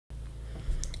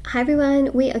Hi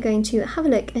everyone, we are going to have a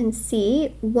look and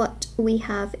see what we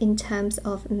have in terms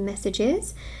of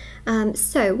messages.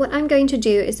 So what I'm going to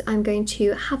do is I'm going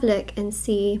to have a look and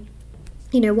see,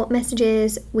 what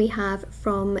messages we have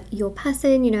from your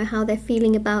person, how they're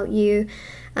feeling about you,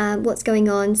 what's going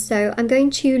on. So I'm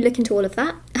going to look into all of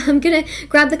that. I'm going to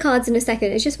grab the cards in a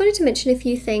second. I just wanted to mention a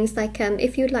few things, like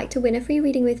if you'd like to win a free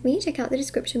reading with me, check out the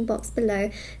description box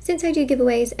below, since I do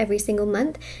giveaways every single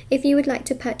month. If you would like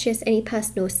to purchase any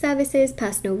personal services,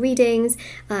 personal readings,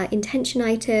 intention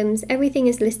items, everything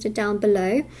is listed down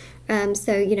below.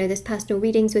 So, there's personal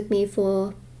readings with me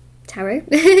for tarot,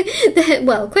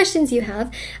 well, questions you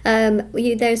have.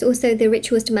 There's also the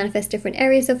rituals to manifest different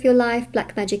areas of your life,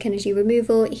 black magic energy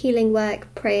removal, healing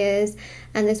work, prayers,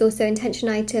 and there's also intention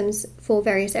items for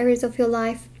various areas of your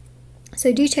life.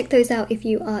 So do check those out if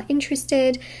you are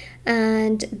interested.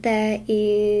 And there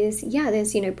is,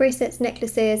 there's, bracelets,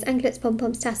 necklaces, anklets,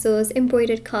 pom-poms, tassels,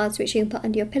 embroidered cards which you can put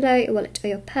under your pillow, your wallet, or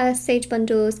your purse, sage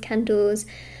bundles, candles,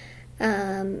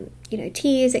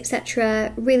 teas,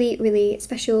 etc. Really, really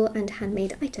special and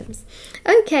handmade items.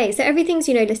 Okay, so everything's,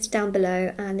 listed down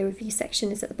below, and the review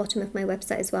section is at the bottom of my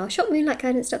website as well,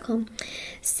 shopmoonlightguidance.com.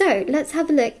 So let's have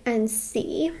a look and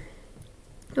see.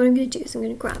 What I'm going to do is I'm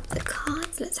going to grab the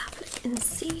cards. Let's have a look and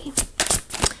see.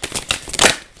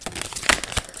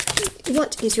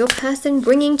 What is your person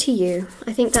bringing to you?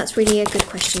 I think that's really a good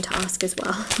question to ask as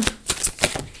well.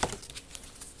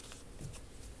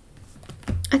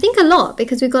 I think a lot,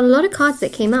 because we've got a lot of cards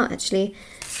that came out actually.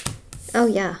 Oh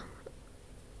yeah.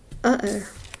 Uh-oh.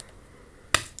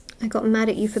 I got mad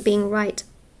at you for being right.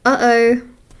 Uh-oh.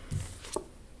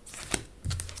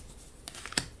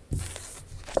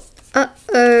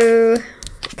 Uh-oh.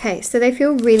 Okay, so they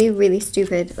feel really, really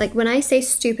stupid. Like, when I say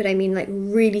stupid, I mean like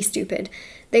really stupid.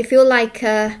 They feel like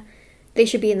they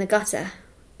should be in the gutter.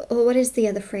 Or what is the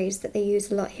other phrase that they use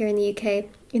a lot here in the UK?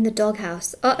 In the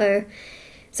doghouse. Uh-oh.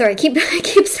 Sorry, I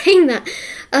keep saying that.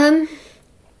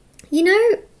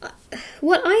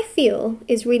 What I feel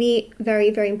is really very,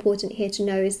 very important here to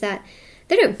know is that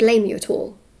they don't blame you at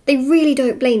all. They really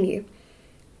don't blame you.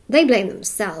 They blame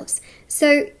themselves.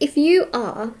 So if you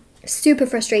are super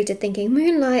frustrated thinking,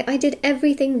 Moonlight, I did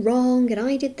everything wrong, and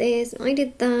I did this, and I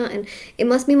did that, and it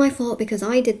must be my fault because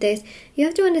I did this, you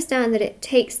have to understand that it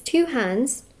takes two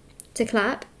hands to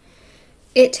clap.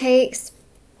 It takes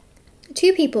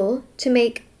two people to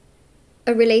make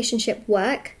a relationship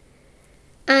work,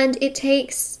 and it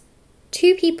takes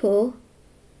two people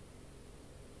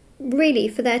really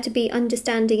for there to be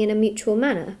understanding in a mutual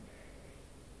manner.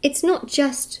 It's not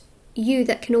just you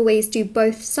that can always do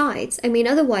both sides. I mean,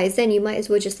 otherwise then you might as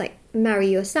well just like marry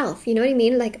yourself, you know what I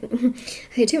mean? Like,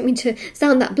 I don't mean to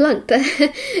sound that blunt, but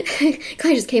it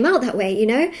kind of just came out that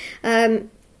way,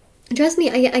 Trust me,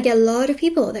 I get a lot of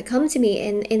people that come to me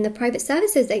in the private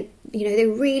services. They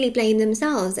really blame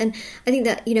themselves, and I think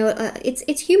that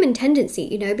it's human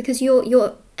tendency, because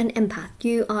you're an empath.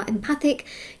 You are empathic.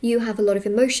 You have a lot of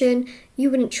emotion. You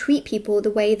wouldn't treat people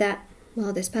the way that,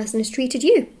 well, this person has treated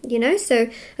you. So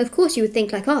of course you would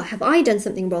think like, oh, have I done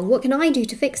something wrong? What can I do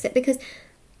to fix it? Because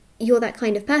you're that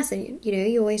kind of person.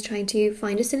 You're always trying to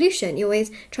find a solution. You're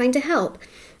always trying to help.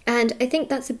 And I think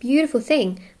that's a beautiful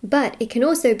thing, but it can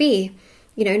also be,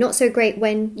 not so great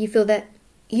when you feel that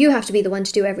you have to be the one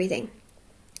to do everything.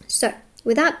 So,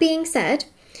 with that being said,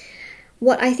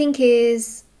 what I think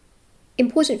is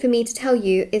important for me to tell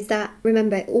you is that,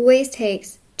 remember, it always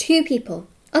takes two people.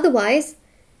 Otherwise,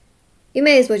 you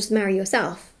may as well just marry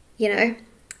yourself, There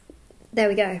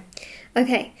we go.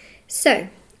 Okay, so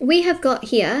we have got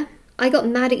here, I got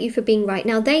mad at you for being right.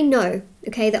 Now, they know,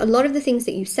 okay, that a lot of the things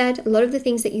that you said, a lot of the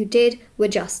things that you did were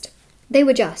just. They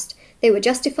were just. They were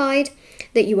justified,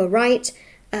 that you were right,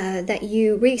 that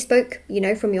you really spoke,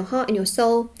 from your heart and your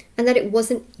soul, and that it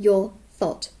wasn't your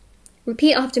fault.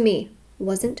 Repeat after me. It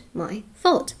wasn't my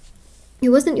fault. It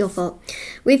wasn't your fault.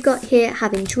 We've got here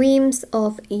having dreams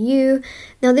of you.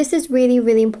 Now, this is really,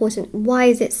 really important. Why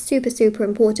is it super, super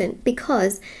important?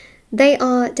 Because they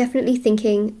are definitely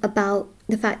thinking about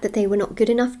the fact that they were not good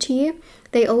enough to you.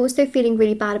 They are also feeling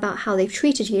really bad about how they've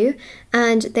treated you,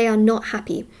 and they are not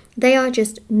happy. They are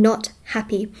just not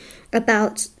happy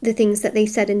about the things that they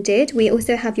said and did. We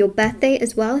also have your birthday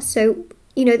as well. So,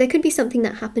 there could be something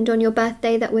that happened on your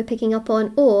birthday that we're picking up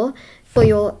on, or for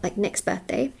your next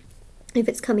birthday, if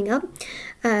it's coming up,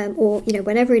 or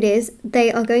whenever it is,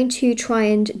 they are going to try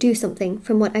and do something.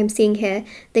 From what I'm seeing here,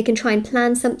 they can try and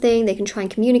plan something, they can try and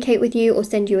communicate with you or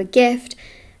send you a gift.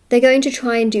 They're going to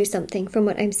try and do something from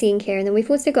what I'm seeing here. And then we've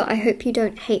also got, I hope you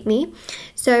don't hate me.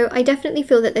 So I definitely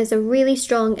feel that there's a really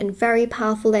strong and very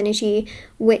powerful energy,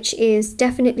 which is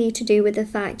definitely to do with the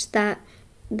fact that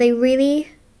they really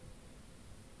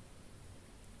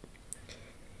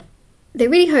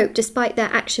hope, despite their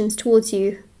actions towards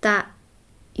you, that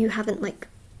you haven't, like,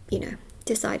 you know,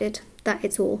 decided that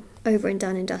it's all over and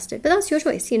done and dusted. But that's your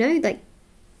choice, you know, like,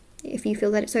 if you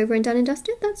feel that it's over and done and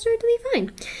dusted, that's totally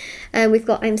fine. We've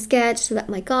got, I'm scared to let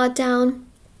my guard down.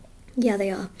 Yeah,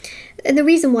 they are. And the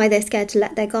reason why they're scared to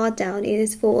let their guard down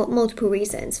is for multiple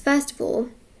reasons. First of all,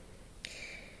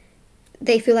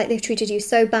 they feel like they've treated you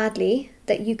so badly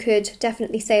that you could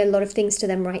definitely say a lot of things to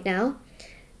them right now,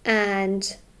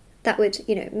 and that would,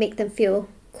 you know, make them feel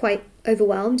quite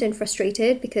overwhelmed and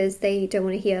frustrated because they don't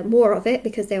want to hear more of it,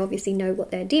 because they obviously know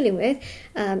what they're dealing with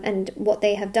and what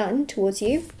they have done towards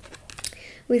you.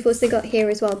 We've also got here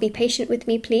as well, be patient with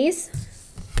me, please.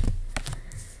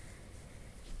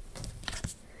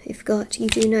 We've got, you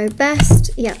do know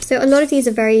best. Yeah, so a lot of these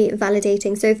are very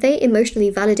validating. So if they emotionally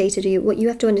validated you, what you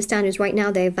have to understand is right now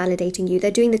they're validating you.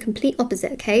 They're doing the complete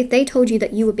opposite, okay? If they told you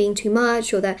that you were being too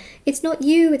much, or that it's not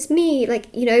you, it's me, like,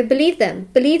 you know, believe them.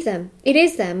 Believe them. It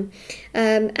is them.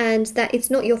 And that it's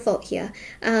not your fault here.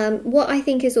 What I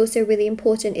think is also really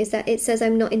important is that it says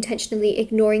I'm not intentionally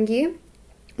ignoring you.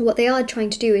 What they are trying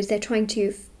to do is they're trying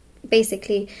to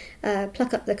basically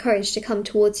pluck up the courage to come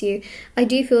towards you. I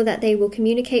do feel that they will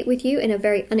communicate with you in a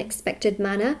very unexpected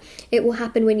manner. It will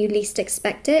happen when you least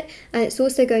expect it, and it's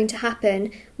also going to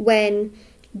happen when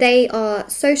they are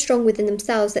so strong within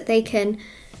themselves that they can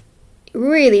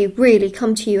really, really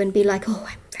come to you and be like, oh,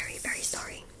 I'm very, very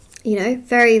sorry. You know,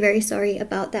 very, very sorry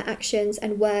about their actions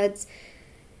and words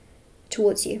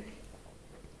towards you.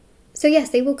 So yes,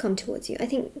 they will come towards you. I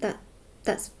think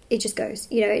that's it, just goes,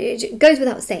 you know, it goes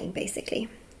without saying, basically.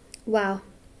 Wow.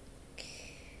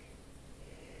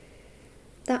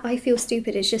 That I feel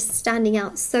stupid is just standing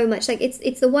out so much. Like,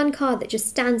 it's the one card that just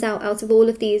stands out of all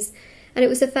of these, and it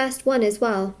was the first one as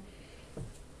well.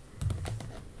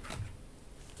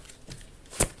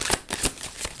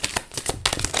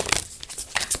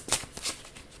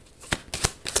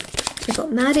 I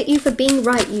got mad at you for being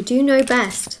right. You do know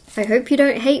best. I hope you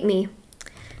don't hate me.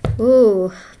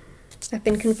 Ooh. I've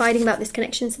been confiding about this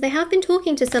connection. So they have been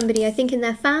talking to somebody, I think, in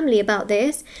their family about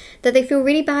this, that they feel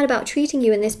really bad about treating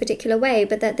you in this particular way,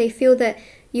 but that they feel that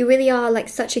you really are like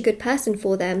such a good person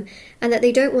for them, and that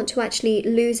they don't want to actually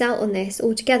lose out on this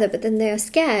altogether, but then they are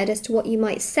scared as to what you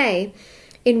might say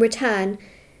in return.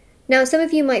 Now, some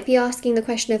of you might be asking the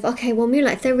question of, okay, well,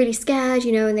 Moonlight, if they're really scared,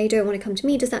 you know, and they don't want to come to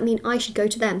me, does that mean I should go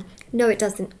to them? No, it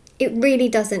doesn't. It really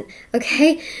doesn't,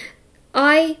 okay?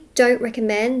 I don't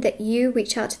recommend that you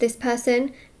reach out to this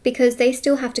person, because they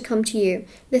still have to come to you.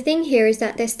 The thing here is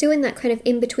that they're still in that kind of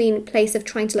in-between place of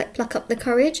trying to like pluck up the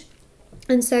courage.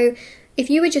 And so if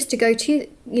you were just to go to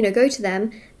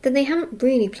them, then they haven't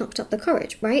really plucked up the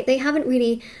courage, right? They haven't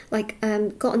really like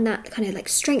gotten that kind of like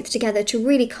strength together to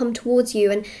really come towards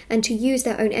you and to use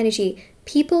their own energy.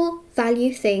 People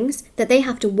value things that they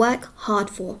have to work hard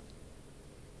for.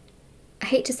 I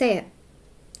hate to say it.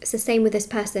 It's the same with this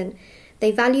person.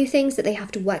 They value things that they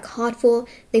have to work hard for.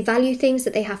 They value things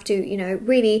that they have to, you know,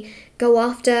 really go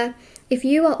after. If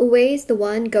you are always the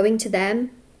one going to them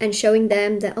and showing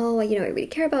them that, oh, you know, I really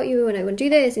care about you and I want to do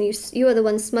this, and you are the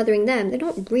one smothering them, they're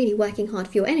not really working hard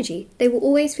for your energy. They will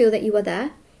always feel that you are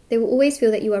there. They will always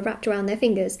feel that you are wrapped around their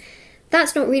fingers.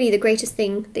 That's not really the greatest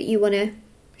thing that you want to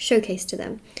showcase to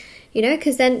them, you know,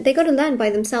 because then they got to learn by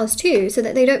themselves too, so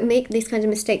that they don't make these kinds of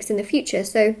mistakes in the future.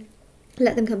 So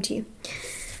let them come to you.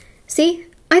 See,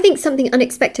 I think something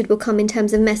unexpected will come in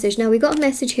terms of message. Now, we got a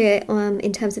message here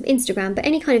in terms of Instagram, but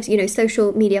any kind of, you know,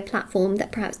 social media platform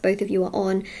that perhaps both of you are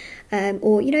on,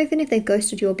 or, you know, even if they've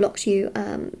ghosted you or blocked you,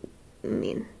 I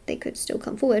mean, they could still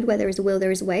come forward. Where there is a will,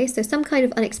 there is a way. So some kind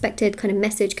of unexpected kind of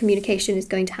message communication is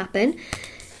going to happen.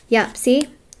 Yeah, see,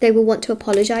 they will want to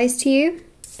apologize to you.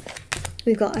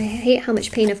 We've got, I hate how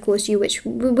much pain I've caused you, which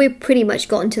we've pretty much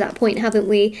gotten to that point, haven't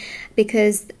we?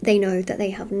 Because they know that they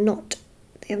have not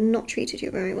treated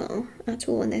you very well at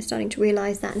all, and they're starting to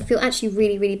realise that and feel actually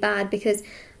really, really bad, because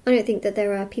I don't think that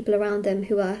there are people around them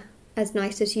who are as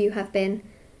nice as you have been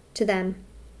to them.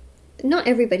 Not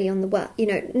everybody on the world, you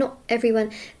know, not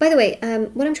everyone. By the way,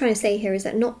 what I'm trying to say here is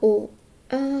that not all,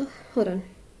 hold on,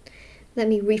 let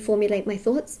me reformulate my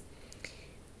thoughts.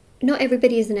 Not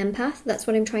everybody is an empath, that's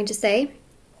what I'm trying to say.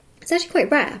 It's actually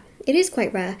quite rare. It is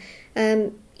quite rare.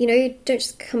 You know, you don't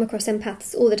just come across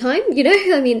empaths all the time, you know.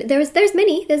 I mean, there's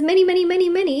many,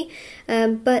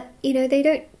 but you know,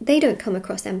 they don't come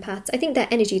across empaths. I think their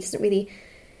energy doesn't really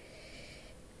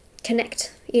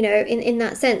connect, you know, in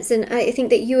that sense. And I think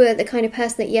that you are the kind of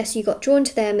person that, yes, you got drawn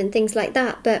to them and things like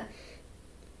that, but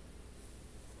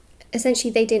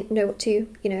essentially they didn't know what to,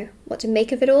 what to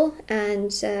make of it all.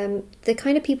 And the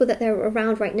kind of people that they're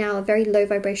around right now are very low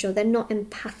vibrational. They're not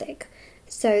empathic.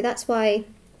 So that's why,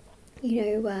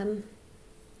 now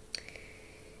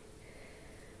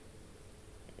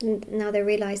they're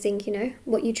realizing,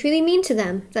 what you truly mean to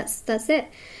them. That's it.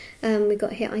 We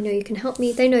got here, I know you can help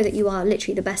me. They know that you are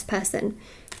literally the best person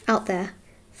out there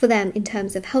for them in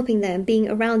terms of helping them, being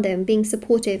around them, being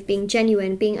supportive, being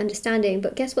genuine, being understanding.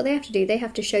 But guess what they have to do? They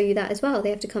have to show you that as well.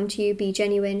 They have to come to you, be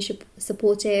genuine,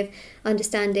 supportive,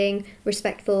 understanding,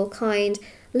 respectful, kind.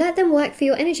 Let them work for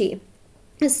your energy.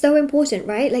 It's so important,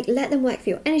 right? Like, let them work for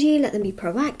your energy, let them be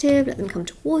proactive, let them come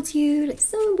towards you. Like,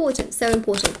 so important, so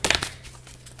important.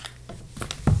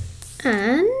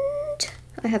 And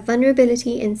I have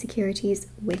vulnerability, insecurities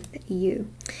with you.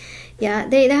 Yeah,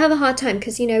 they have a hard time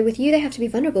because, with you they have to be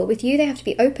vulnerable. With you they have to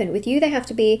be open. With you they have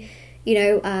to be,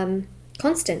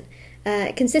 constant,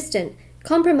 consistent,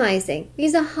 compromising.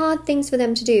 These are hard things for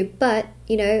them to do, but,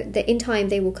 in time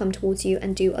they will come towards you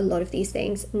and do a lot of these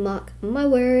things. Mark my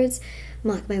words.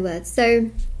 Mark my words.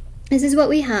 So this is what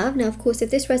we have. Now, of course,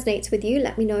 if this resonates with you,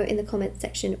 let me know in the comment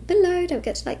section below. Don't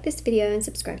forget to like this video and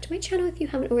subscribe to my channel if you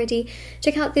haven't already.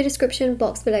 Check out the description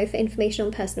box below for information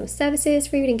on personal services,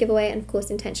 free reading giveaway, and of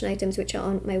course intention items which are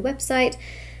on my website.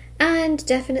 And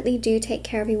definitely do take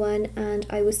care, everyone, and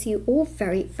I will see you all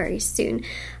very, very soon.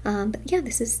 But yeah,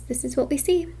 this is what we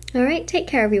see. All right, take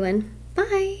care, everyone.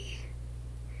 Bye.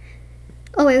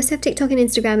 Oh, I also have TikTok and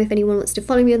Instagram. If anyone wants to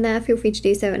follow me on there, feel free to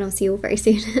do so, and I'll see you all very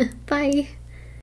soon. Bye.